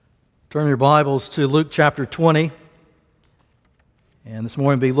Turn your Bibles to Luke chapter 20. And this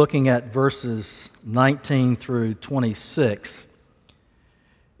morning we'll be looking at verses 19 through 26.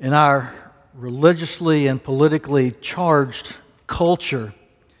 In our religiously and politically charged culture,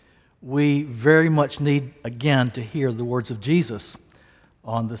 we very much need, again, to hear the words of Jesus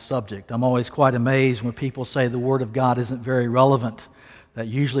on this subject. I'm always quite amazed when people say the Word of God isn't very relevant. That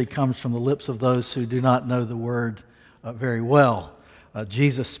usually comes from the lips of those who do not know the Word very well.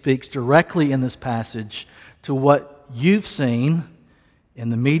 Jesus speaks directly in this passage to what you've seen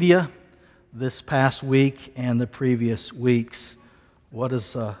in the media this past week and the previous weeks. What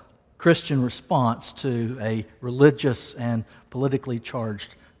is a Christian response to a religious and politically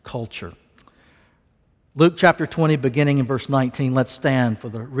charged culture? Luke chapter 20, beginning in verse 19, let's stand for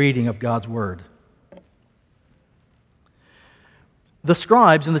the reading of God's Word. The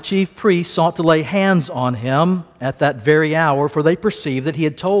scribes and the chief priests sought to lay hands on him at that very hour, for they perceived that he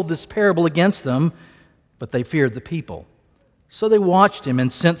had told this parable against them, but they feared the people. So they watched him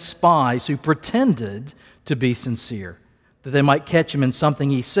and sent spies who pretended to be sincere, that they might catch him in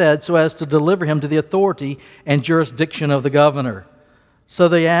something he said, so as to deliver him to the authority and jurisdiction of the governor. So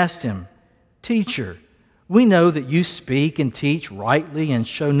they asked him, "Teacher, we know that you speak and teach rightly and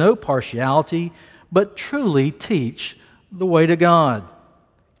show no partiality, but truly teach the way to God.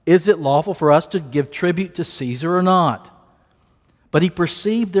 Is it lawful for us to give tribute to Caesar or not?" But he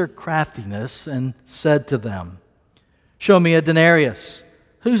perceived their craftiness and said to them, "Show me a denarius.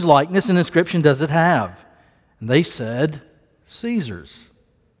 Whose likeness and inscription does it have?" And they said, "Caesar's."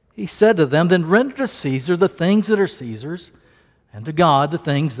 He said to them, "Then render to Caesar the things that are Caesar's, and to God the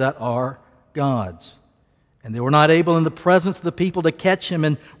things that are God's." And they were not able in the presence of the people to catch him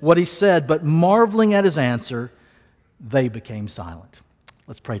in what he said, but marveling at his answer, they became silent.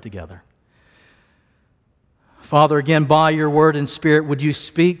 Let's pray together. Father, again, by your word and spirit, would you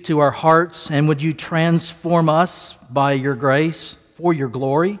speak to our hearts and would you transform us by your grace for your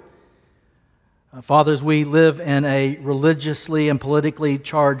glory? Father, as we live in a religiously and politically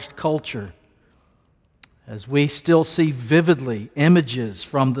charged culture, as we still see vividly images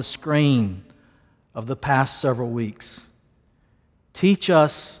from the screen of the past several weeks, teach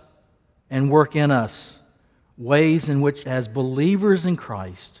us and work in us ways in which, as believers in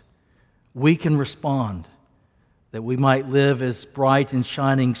Christ, we can respond, that we might live as bright and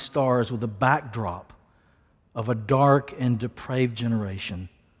shining stars with a backdrop of a dark and depraved generation.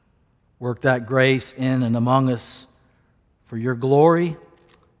 Work that grace in and among us for your glory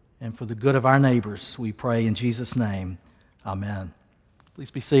and for the good of our neighbors, we pray in Jesus' name. Amen.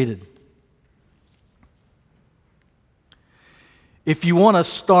 Please be seated. If you want to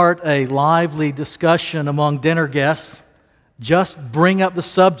start a lively discussion among dinner guests, just bring up the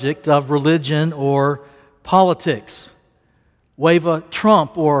subject of religion or politics. Wave a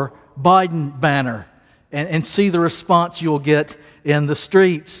Trump or Biden banner and see the response you'll get in the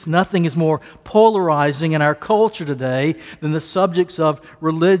streets. Nothing is more polarizing in our culture today than the subjects of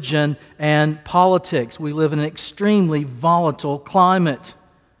religion and politics. We live in an extremely volatile climate.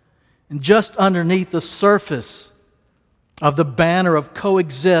 And just underneath the surface of the banner of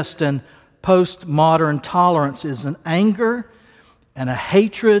coexist and postmodern tolerance is an anger and a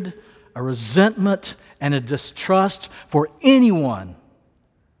hatred, a resentment and a distrust for anyone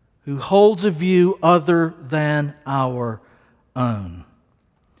who holds a view other than our own.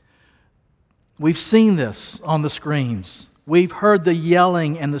 We've seen this on the screens. We've heard the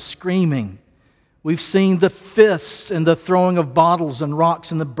yelling and the screaming. We've seen the fists and the throwing of bottles and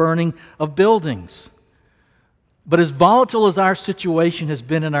rocks and the burning of buildings. But as volatile as our situation has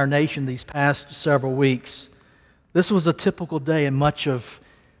been in our nation these past several weeks, this was a typical day in much of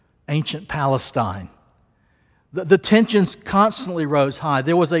ancient Palestine. The tensions constantly rose high.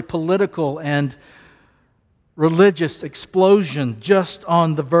 There was a political and religious explosion just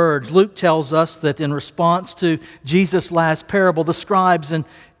on the verge. Luke tells us that in response to Jesus' last parable, the scribes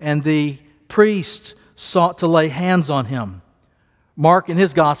and the priests sought to lay hands on him. Mark, in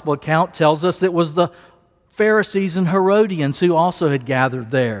his gospel account, tells us it was the Pharisees and Herodians who also had gathered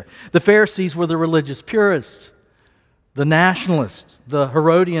there. The Pharisees were the religious purists, the nationalists. The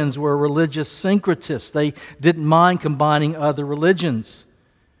Herodians were religious syncretists. They didn't mind combining other religions.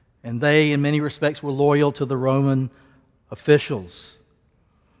 And they, in many respects, were loyal to the Roman officials.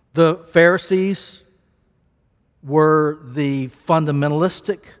 The Pharisees were the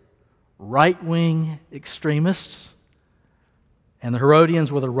fundamentalistic, right-wing extremists. And the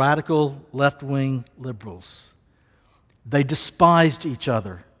Herodians were the radical left-wing liberals. They despised each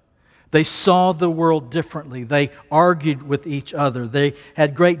other. They saw the world differently. They argued with each other. They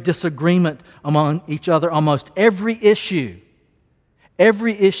had great disagreement among each other. Almost every issue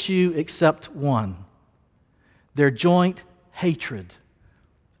every issue except one: their joint hatred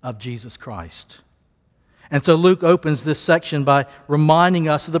of Jesus Christ. And so Luke opens this section by reminding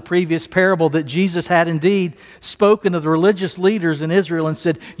us of the previous parable that Jesus had indeed spoken to the religious leaders in Israel and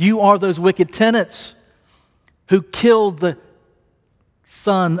said, "You are those wicked tenants who killed the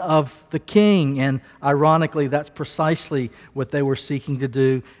son of the king." And ironically, that's precisely what they were seeking to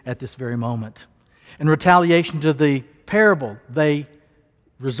do at this very moment. In retaliation to the parable, they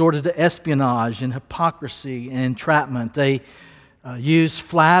resorted to espionage and hypocrisy and entrapment. They used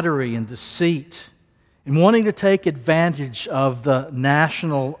flattery and deceit. In wanting to take advantage of the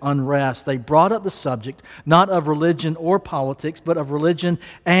national unrest, they brought up the subject not of religion or politics, but of religion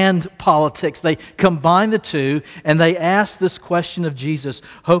and politics. They combined the two, and they asked this question of Jesus,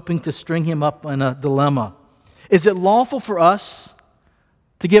 hoping to string him up in a dilemma. Is it lawful for us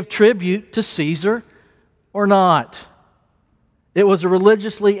to give tribute to Caesar or not? It was a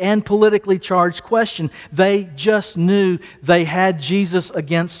religiously and politically charged question. They just knew they had Jesus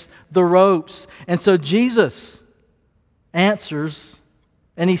against the ropes. And so Jesus answers,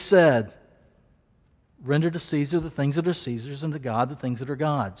 and he said, "Render to Caesar the things that are Caesar's, and to God the things that are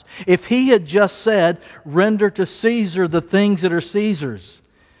God's." If he had just said, "Render to Caesar the things that are Caesar's,"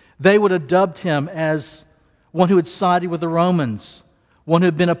 they would have dubbed him as one who had sided with the Romans, one who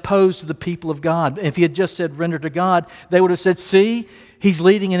had been opposed to the people of God. If he had just said, "Render to God," they would have said, "See, he's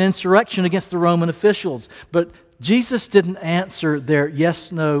leading an insurrection against the Roman officials." But Jesus didn't answer their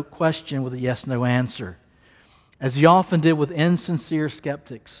yes-no question with a yes-no answer. As he often did with insincere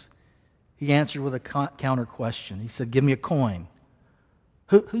skeptics, he answered with a counter question. He said, "Give me a coin.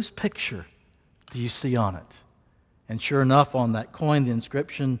 Whose picture do you see on it?" And sure enough, on that coin, the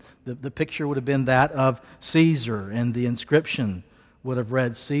inscription, the picture would have been that of Caesar, and the inscription would have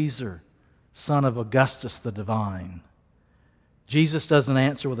read, "Caesar, son of Augustus the Divine." Jesus doesn't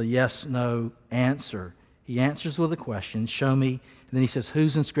answer with a yes-no answer. He answers with a question, "Show me." And then he says,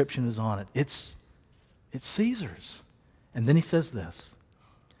 "Whose inscription is on it?" It's Caesar's. And then he says this,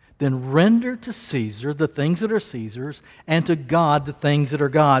 "Then render to Caesar the things that are Caesar's, and to God the things that are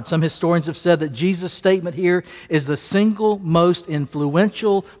God's." Some historians have said that Jesus' statement here is the single most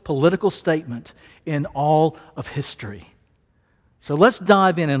influential political statement in all of history. So let's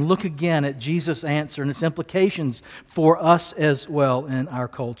dive in and look again at Jesus' answer and its implications for us as well in our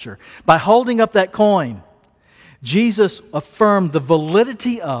culture. By holding up that coin, Jesus affirmed the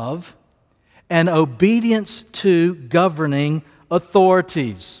validity of and obedience to governing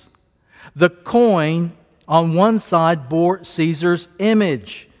authorities. The coin on one side bore Caesar's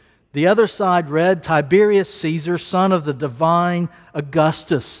image. The other side read, "Tiberius Caesar, son of the divine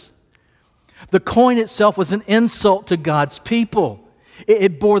Augustus." The coin itself was an insult to God's people.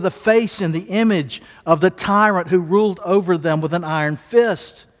 It bore the face and the image of the tyrant who ruled over them with an iron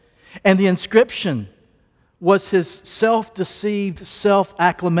fist. And the inscription was his self-deceived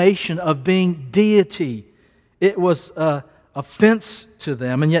self-acclamation of being deity. It was an offense to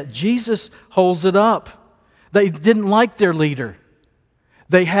them, and yet Jesus holds it up. They didn't like their leader.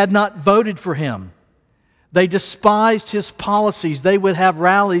 They had not voted for him. They despised his policies. They would have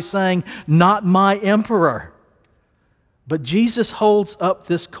rallies saying, "Not my emperor." But Jesus holds up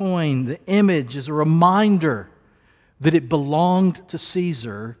this coin, the image, as a reminder that it belonged to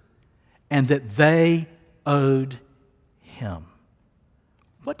Caesar and that they owed him.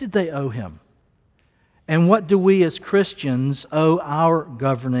 What did they owe him? And what do we as Christians owe our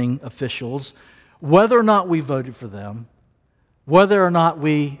governing officials, whether or not we voted for them, whether or not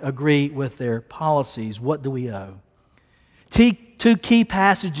we agree with their policies? What do we owe? Two key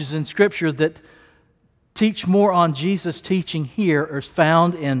passages in Scripture that teach more on Jesus' teaching here are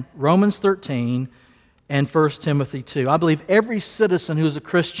found in Romans 13 and 1 Timothy 2. I believe every citizen who is a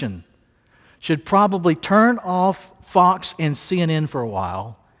Christian should probably turn off Fox and CNN for a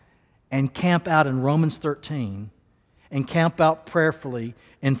while and camp out in Romans 13 and camp out prayerfully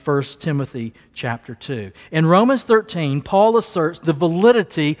in 1 Timothy chapter 2. In Romans 13, Paul asserts the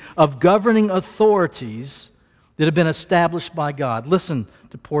validity of governing authorities that have been established by God. Listen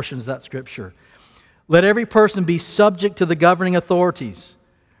to portions of that scripture. "Let every person be subject to the governing authorities,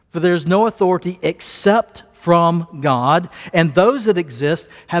 for there is no authority except from God, and those that exist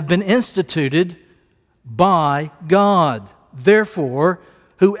have been instituted by God. Therefore,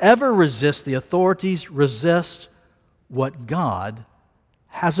 whoever resists the authorities resists what God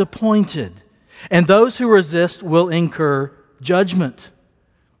has appointed, and those who resist will incur judgment."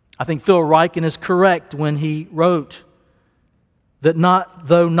 I think Phil Ryken is correct when he wrote that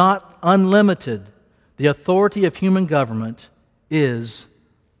though not unlimited, the authority of human government is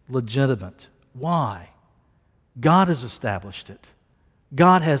legitimate. Why? God has established it.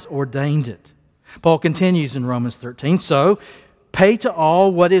 God has ordained it. Paul continues in Romans 13, so pay to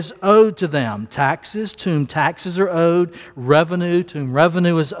all what is owed to them. Taxes to whom taxes are owed, revenue to whom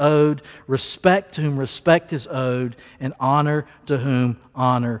revenue is owed, respect to whom respect is owed, and honor to whom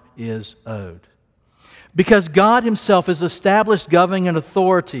honor is owed. Because God Himself has established governing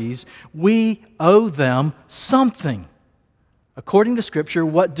authorities, we owe them something. According to Scripture,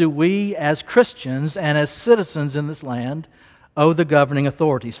 what do we as Christians and as citizens in this land owe the governing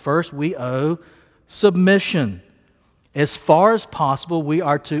authorities? First, we owe submission. As far as possible, we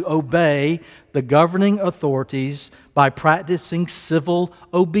are to obey the governing authorities by practicing civil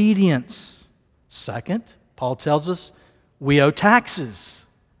obedience. Second, Paul tells us we owe taxes.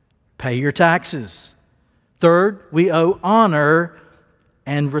 Pay your taxes. Third, we owe honor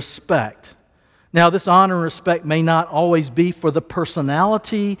and respect. Now, this honor and respect may not always be for the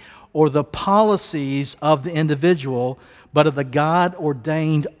personality or the policies of the individual, but of the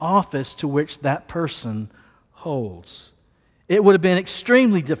God-ordained office to which that person holds. It would have been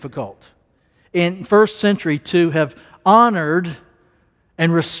extremely difficult in first century to have honored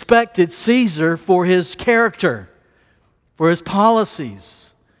and respected Caesar for his character, for his policies.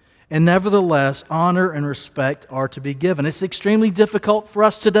 And nevertheless, honor and respect are to be given. It's extremely difficult for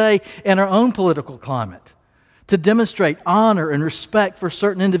us today in our own political climate to demonstrate honor and respect for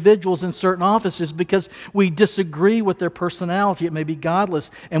certain individuals in certain offices because we disagree with their personality. It may be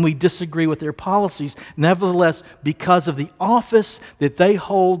godless, and we disagree with their policies. Nevertheless, because of the office that they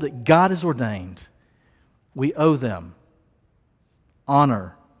hold that God has ordained, we owe them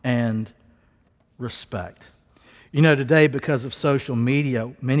honor and respect. You know, today, because of social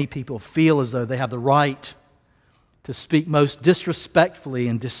media, many people feel as though they have the right to speak most disrespectfully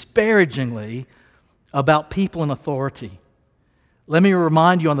and disparagingly about people in authority. Let me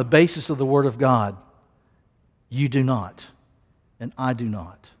remind you, on the basis of the Word of God, you do not, and I do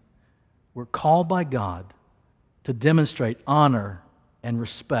not. We're called by God to demonstrate honor and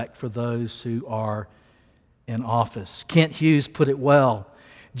respect for those who are in office. Kent Hughes put it well.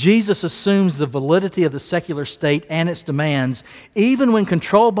 Jesus assumes the validity of the secular state and its demands, even when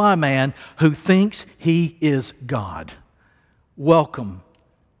controlled by a man who thinks he is God. Welcome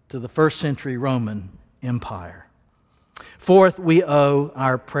to the first century Roman Empire. Fourth, we owe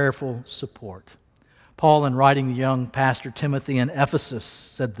our prayerful support. Paul, in writing the young pastor Timothy in Ephesus,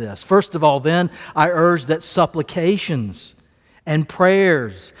 said this, "First of all, then, I urge that supplications and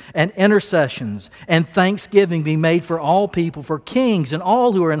prayers and intercessions and thanksgiving be made for all people, for kings and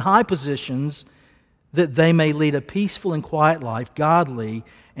all who are in high positions, that they may lead a peaceful and quiet life, godly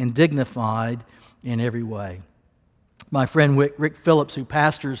and dignified in every way." My friend Rick Phillips, who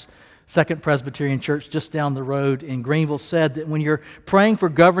pastors Second Presbyterian Church just down the road in Greenville, said that when you're praying for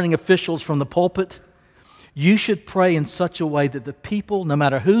governing officials from the pulpit, you should pray in such a way that the people, no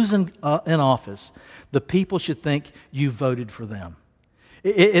matter who's in office, the people should think you voted for them.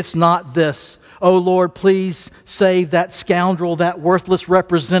 It's not this, "Oh Lord, please save that scoundrel, that worthless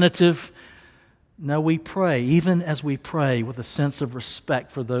representative." No, we pray, even as we pray, with a sense of respect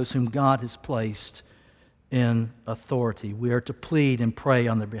for those whom God has placed in authority. We are to plead and pray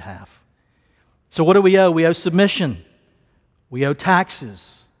on their behalf. So what do we owe? We owe submission. We owe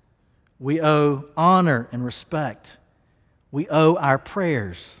taxes. We owe honor and respect. We owe our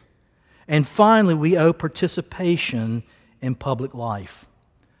prayers. And finally, we owe participation in public life.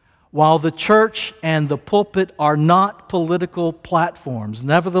 While the church and the pulpit are not political platforms,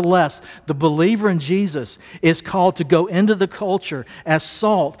 nevertheless, the believer in Jesus is called to go into the culture as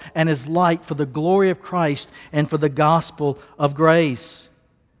salt and as light for the glory of Christ and for the gospel of grace.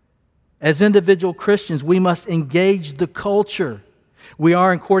 As individual Christians, we must engage the culture. We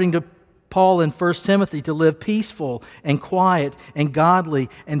are, according to Paul in 1 Timothy, to live peaceful and quiet and godly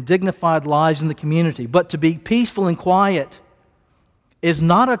and dignified lives in the community. But to be peaceful and quiet is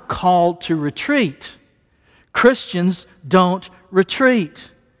not a call to retreat. Christians don't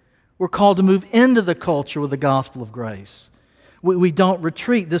retreat. We're called to move into the culture with the gospel of grace. We don't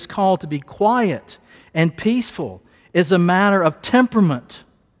retreat. This call to be quiet and peaceful is a matter of temperament.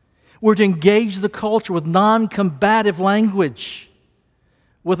 We're to engage the culture with non-combative language,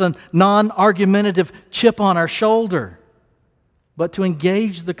 with a non-argumentative chip on our shoulder, but to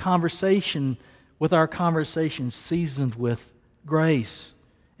engage the conversation with our conversation seasoned with grace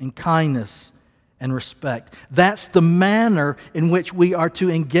and kindness and respect. That's the manner in which we are to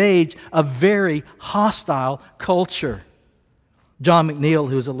engage a very hostile culture. John McNeill,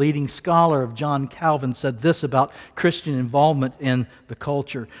 who is a leading scholar of John Calvin, said this about Christian involvement in the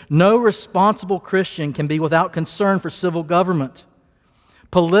culture. "No responsible Christian can be without concern for civil government.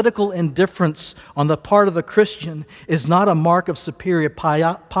 Political indifference on the part of the Christian is not a mark of superior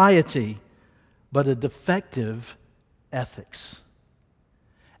piety, but a defective ethics.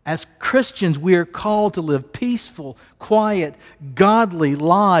 As Christians, we are called to live peaceful, quiet, godly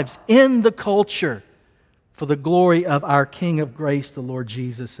lives in the culture for the glory of our King of grace, the Lord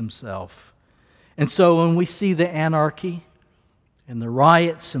Jesus Himself. And so when we see the anarchy and the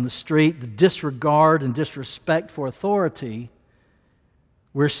riots in the street, the disregard and disrespect for authority,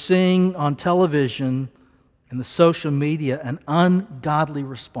 we're seeing on television and the social media an ungodly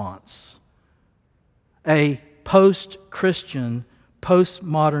response. A post-Christian,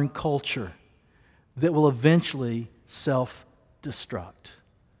 postmodern culture that will eventually self-destruct.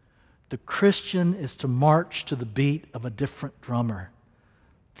 The Christian is to march to the beat of a different drummer,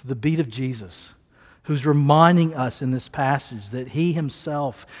 to the beat of Jesus, who's reminding us in this passage that He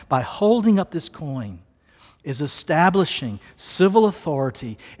Himself, by holding up this coin, is establishing civil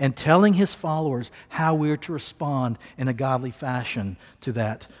authority and telling His followers how we are to respond in a godly fashion to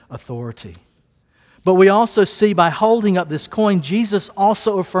that authority. But we also see by holding up this coin, Jesus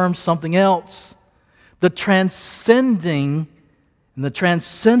also affirms something else. The transcending and the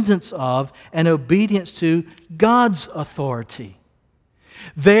transcendence of and obedience to God's authority.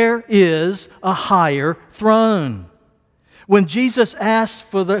 There is a higher throne. When Jesus asked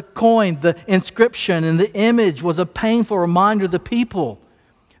for the coin, the inscription and the image was a painful reminder to the people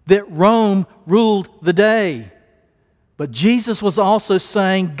that Rome ruled the day. But Jesus was also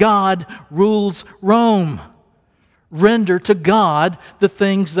saying God rules Rome. Render to God the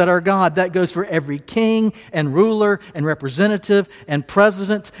things that are God. That goes for every king and ruler and representative and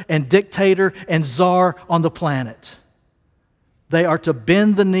president and dictator and czar on the planet. They are to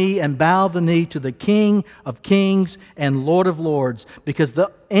bend the knee and bow the knee to the King of kings and Lord of lords, because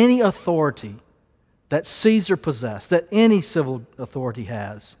any authority that Caesar possessed, that any civil authority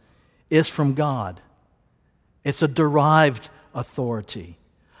has, is from God. It's a derived authority,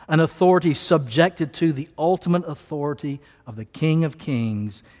 an authority subjected to the ultimate authority of the King of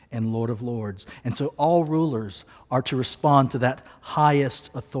kings and Lord of lords. And so all rulers are to respond to that highest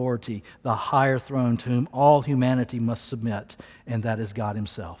authority, the higher throne to whom all humanity must submit, and that is God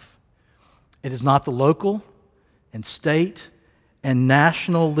Himself. It is not the local and state and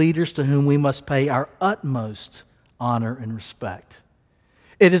national leaders to whom we must pay our utmost honor and respect.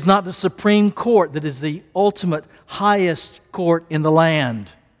 It is not the Supreme Court that is the ultimate, highest court in the land.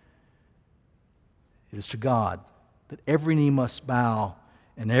 It is to God that every knee must bow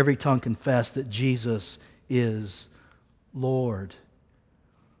and every tongue confess that Jesus is Lord.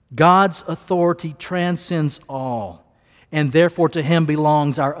 God's authority transcends all, and therefore to Him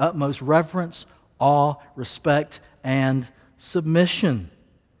belongs our utmost reverence, awe, respect, and submission.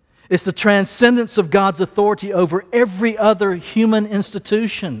 It's the transcendence of God's authority over every other human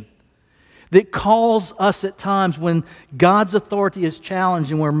institution that calls us at times when God's authority is challenged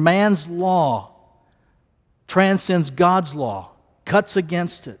and where man's law transcends God's law, cuts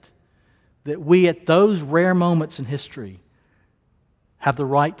against it, that we at those rare moments in history have the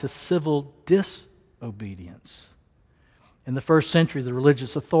right to civil disobedience. In the first century, the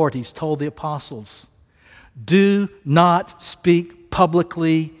religious authorities told the apostles, "Do not speak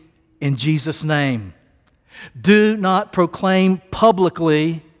publicly in Jesus' name. Do not proclaim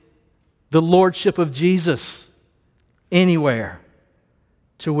publicly the lordship of Jesus anywhere."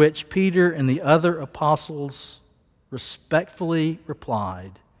 To which Peter and the other apostles respectfully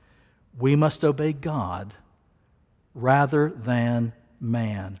replied, "We must obey God rather than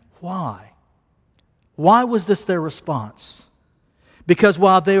man." Why? Why was this their response? Because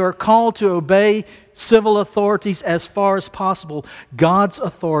while they are called to obey civil authorities as far as possible, God's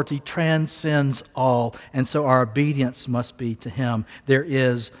authority transcends all, and so our obedience must be to Him. There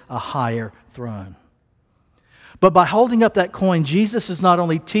is a higher throne. But by holding up that coin, Jesus is not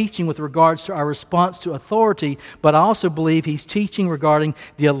only teaching with regards to our response to authority, but I also believe He's teaching regarding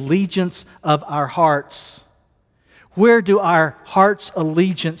the allegiance of our hearts. Where do our heart's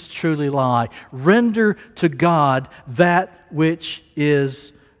allegiance truly lie? Render to God that which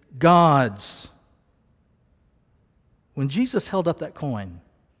is God's. When Jesus held up that coin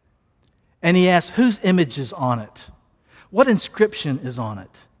and He asked whose image is on it, what inscription is on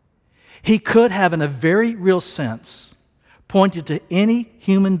it, He could have, in a very real sense, pointed to any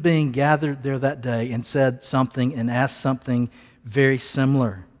human being gathered there that day and said something and asked something very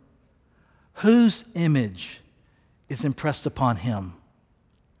similar. Whose image is impressed upon him?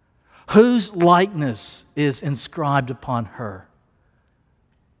 Whose likeness is inscribed upon her?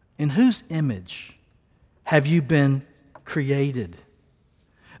 In whose image have you been created?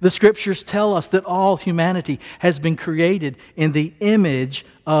 The Scriptures tell us that all humanity has been created in the image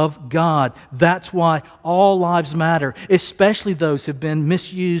of God. That's why all lives matter, especially those who have been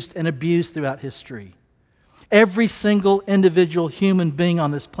misused and abused throughout history. Every single individual human being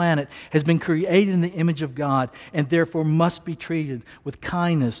on this planet has been created in the image of God and therefore must be treated with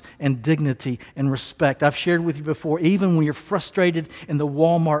kindness and dignity and respect. I've shared with you before, even when you're frustrated in the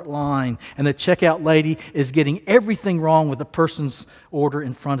Walmart line and the checkout lady is getting everything wrong with the person's order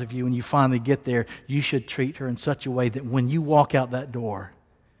in front of you and you finally get there, you should treat her in such a way that when you walk out that door,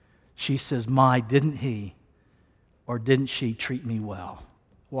 she says, "My, didn't he or didn't she treat me well?"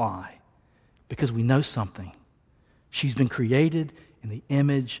 Why? Because we know something. She's been created in the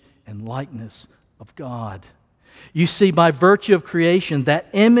image and likeness of God. You see, by virtue of creation, that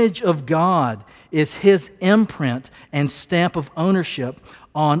image of God is His imprint and stamp of ownership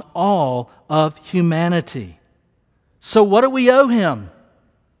on all of humanity. So what do we owe Him?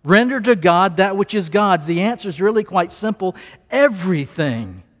 Render to God that which is God's. The answer is really quite simple.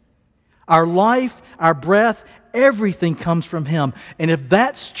 Everything. Our life, our breath, everything comes from Him. And if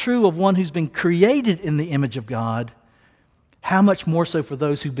that's true of one who's been created in the image of God, how much more so for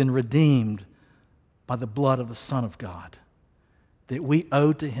those who've been redeemed by the blood of the Son of God, that we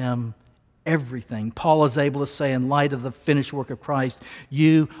owe to Him everything. Paul is able to say, in light of the finished work of Christ,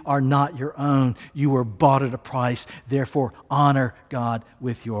 you are not your own. You were bought at a price. Therefore, honor God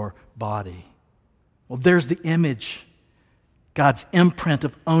with your body. Well, there's the image, God's imprint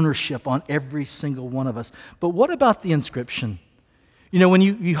of ownership on every single one of us. But what about the inscription? You know, when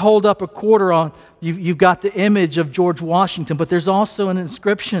you hold up a quarter on, you've got the image of George Washington, but there's also an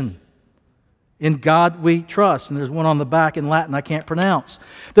inscription, "In God we trust." And there's one on the back in Latin I can't pronounce.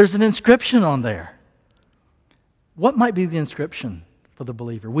 There's an inscription on there. What might be the inscription for the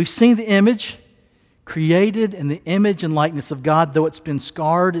believer? We've seen the image, created in the image and likeness of God. Though it's been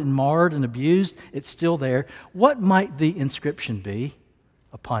scarred and marred and abused, it's still there. What might the inscription be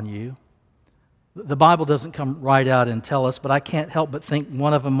upon you? The Bible doesn't come right out and tell us, but I can't help but think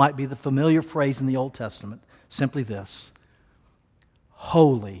one of them might be the familiar phrase in the Old Testament. Simply this: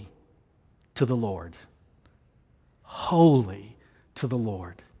 holy to the Lord. Holy to the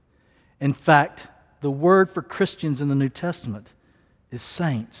Lord. In fact, the word for Christians in the New Testament is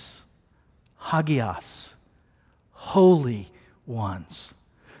saints, hagios, holy ones,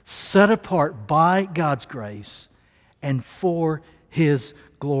 set apart by God's grace and for His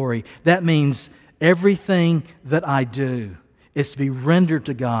glory. That means everything that I do is to be rendered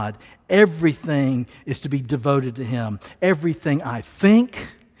to God. Everything is to be devoted to Him. Everything I think,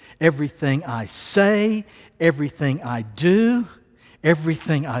 everything I say, everything I do,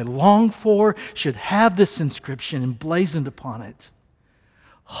 everything I long for should have this inscription emblazoned upon it: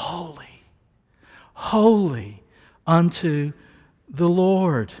 holy, holy unto the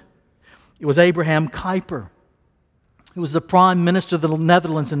Lord. It was Abraham Kuyper, who was the Prime Minister of the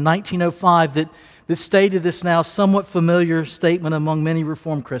Netherlands in 1905, that stated this now somewhat familiar statement among many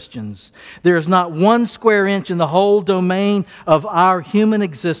Reformed Christians: there is not 1 square inch in the whole domain of our human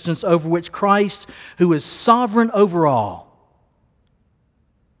existence over which Christ, who is sovereign over all,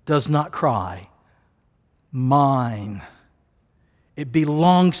 does not cry, "Mine." It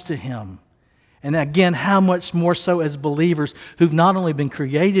belongs to Him. And again, how much more so as believers who've not only been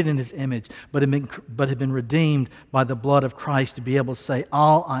created in His image, but have been redeemed by the blood of Christ, to be able to say,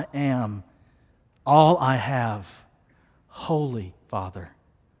 "All I am, all I have, holy Father,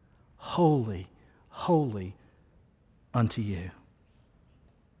 holy, holy unto you."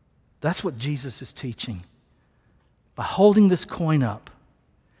 That's what Jesus is teaching. By holding this coin up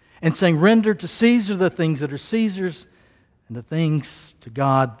and saying, "Render to Caesar the things that are Caesar's, and the things to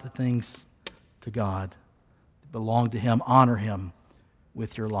God, the things to God that belong to Him. Honor Him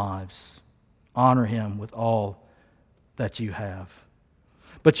with your lives. Honor Him with all that you have."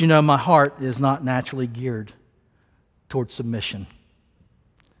 But you know, my heart is not naturally geared toward submission.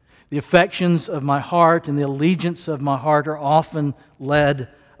 The affections of my heart and the allegiance of my heart are often led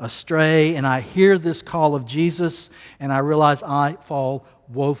astray, and I hear this call of Jesus, and I realize I fall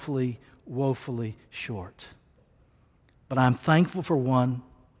woefully, woefully short. But I'm thankful for one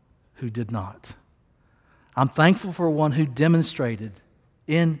who did not. I'm thankful for one who demonstrated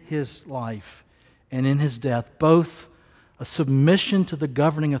in His life and in His death both a submission to the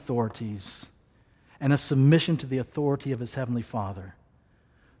governing authorities and a submission to the authority of His Heavenly Father,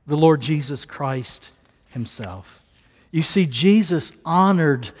 the Lord Jesus Christ Himself. You see, Jesus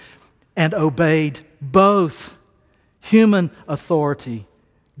honored and obeyed both human authority,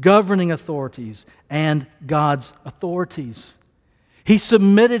 governing authorities, and God's authorities. He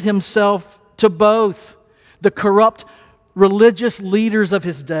submitted Himself to both. The corrupt religious leaders of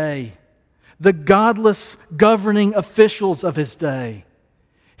his day, the godless governing officials of his day.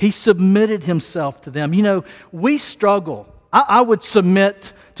 He submitted himself to them. You know, we struggle. I would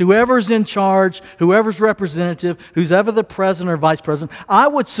submit to whoever's in charge, whoever's representative, who's ever the president or vice president. I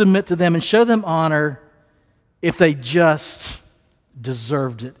would submit to them and show them honor if they just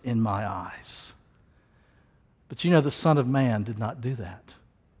deserved it in my eyes. But you know, the Son of Man did not do that.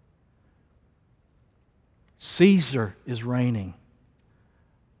 Caesar is reigning.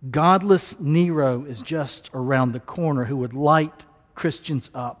 Godless Nero is just around the corner who would light Christians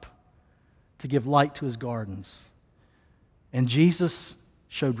up to give light to his gardens. And Jesus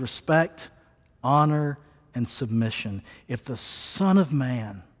showed respect, honor, and submission. If the Son of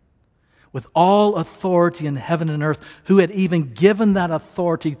Man, with all authority in heaven and earth, who had even given that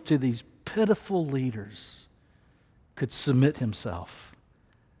authority to these pitiful leaders, could submit himself,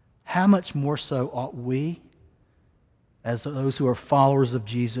 how much more so ought we, as those who are followers of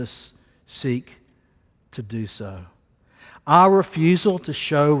Jesus, seek to do so? Our refusal to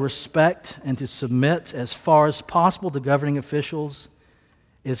show respect and to submit as far as possible to governing officials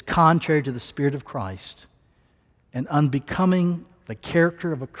is contrary to the Spirit of Christ and unbecoming the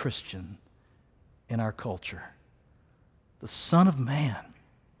character of a Christian in our culture. The Son of Man,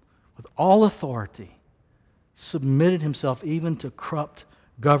 with all authority, submitted himself even to corrupt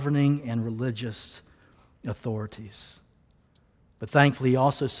governing and religious authorities. But thankfully, he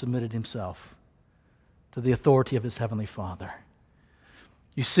also submitted himself to the authority of his heavenly Father.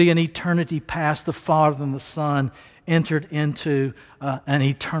 You see, in eternity past, the Father and the Son entered into an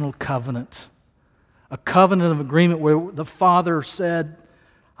eternal covenant. A covenant of agreement where the Father said,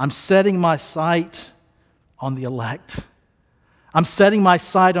 I'm setting my sight on the elect. I'm setting my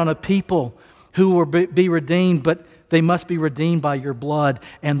sight on a people who will be redeemed, but they must be redeemed by your blood.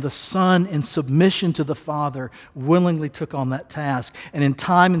 And the Son, in submission to the Father, willingly took on that task. And in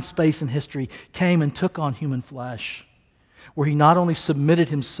time and space and history, came and took on human flesh, where he not only submitted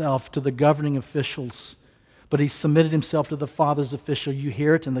himself to the governing officials, but he submitted himself to the Father's official. You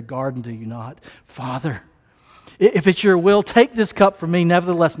hear it in the garden, do you not? Father, if it's your will, take this cup from me.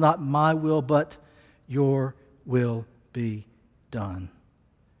 Nevertheless, not my will, but your will be done.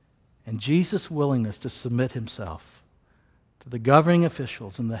 And Jesus' willingness to submit himself to the governing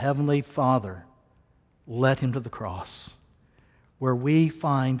officials and the Heavenly Father led him to the cross, where we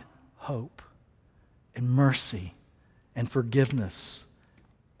find hope and mercy and forgiveness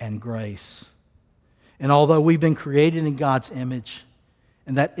and grace. And although we've been created in God's image,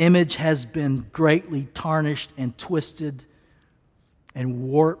 and that image has been greatly tarnished and twisted and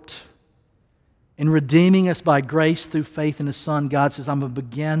warped, in redeeming us by grace through faith in His Son, God says, I'm going to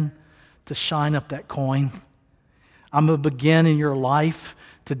begin to shine up that coin. I'm going to begin in your life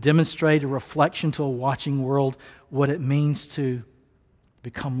to demonstrate a reflection to a watching world what it means to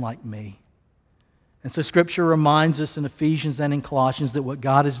become like me. And so Scripture reminds us in Ephesians and in Colossians that what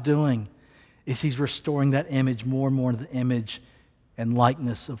God is doing is He's restoring that image more and more into the image and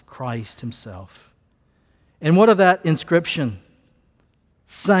likeness of Christ Himself. And what of that inscription?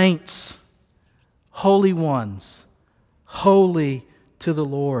 Saints, holy ones, holy to the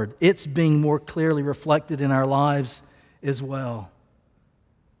Lord. It's being more clearly reflected in our lives as well.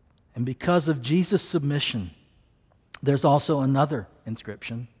 And because of Jesus' submission, there's also another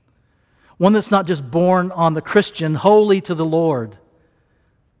inscription. One that's not just born on the Christian, holy to the Lord,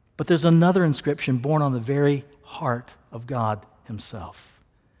 but there's another inscription born on the very heart of God Himself.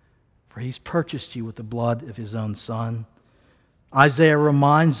 For He's purchased you with the blood of His own Son. Isaiah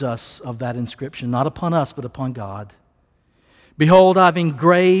reminds us of that inscription, not upon us, but upon God. Behold, I've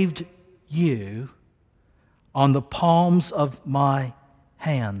engraved you on the palms of my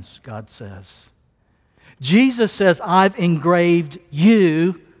hands, God says. Jesus says, I've engraved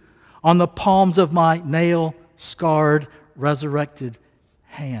you on the palms of my nail-scarred, resurrected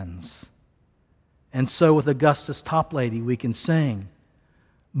hands. And so with Augustus Toplady, we can sing,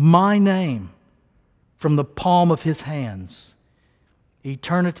 my name from the palm of His hands,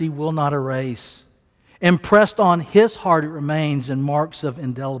 eternity will not erase. Impressed on His heart it remains in marks of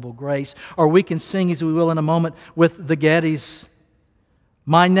indelible grace. Or we can sing, as we will in a moment, with the Gettys,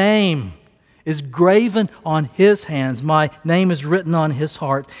 my name is graven on His hands. My name is written on His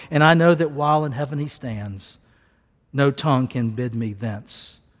heart. And I know that while in heaven He stands, no tongue can bid me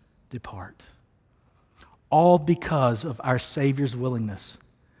thence depart. All because of our Savior's willingness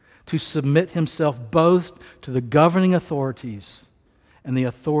to submit Himself both to the governing authorities and the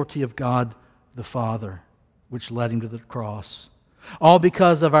authority of God the Father, which led Him to the cross. All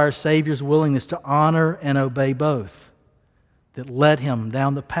because of our Savior's willingness to honor and obey both, that led Him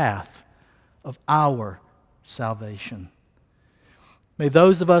down the path of our salvation. May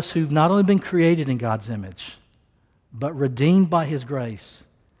those of us who've not only been created in God's image, but redeemed by His grace,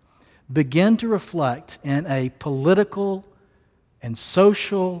 begin to reflect in a political and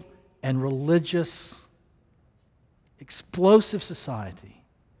social and religious, explosive society,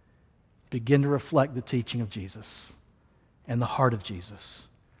 begin to reflect the teaching of Jesus and the heart of Jesus.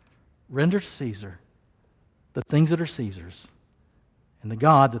 Render to Caesar the things that are Caesar's, and to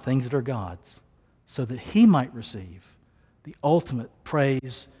God the things that are God's, so that He might receive the ultimate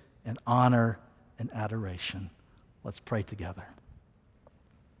praise and honor and adoration. Let's pray together.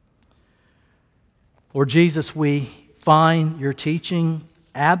 Lord Jesus, we find your teaching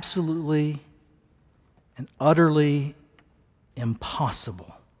absolutely and utterly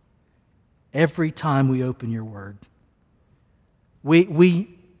impossible every time we open your word. We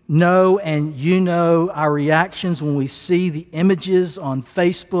know, and you know, our reactions when we see the images on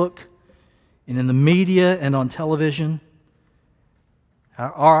Facebook and in the media and on television.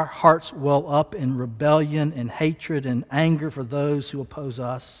 Our hearts well up in rebellion and hatred and anger for those who oppose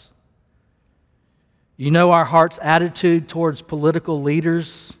us. You know our heart's attitude towards political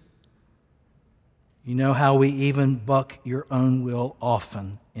leaders. You know how we even buck your own will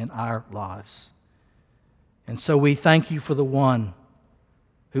often in our lives. And so we thank you for the one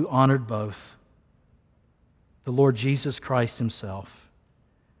who honored both, the Lord Jesus Christ Himself.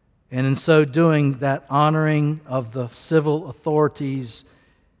 And in so doing, that honoring of the civil authorities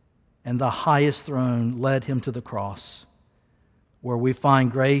and the highest throne led Him to the cross, where we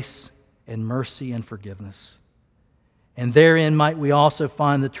find grace and mercy and forgiveness. And therein might we also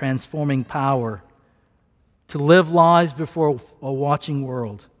find the transforming power to live lives before a watching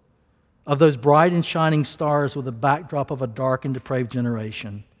world, of those bright and shining stars with the backdrop of a dark and depraved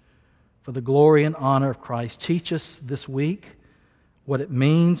generation. For the glory and honor of Christ, teach us this week what it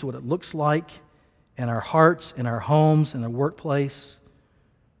means, what it looks like in our hearts, in our homes, in our workplace,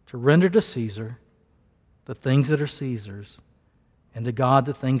 to render to Caesar the things that are Caesar's, and to God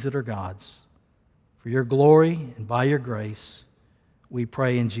the things that are God's. For your glory and by your grace, we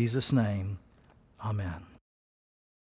pray in Jesus' name. Amen.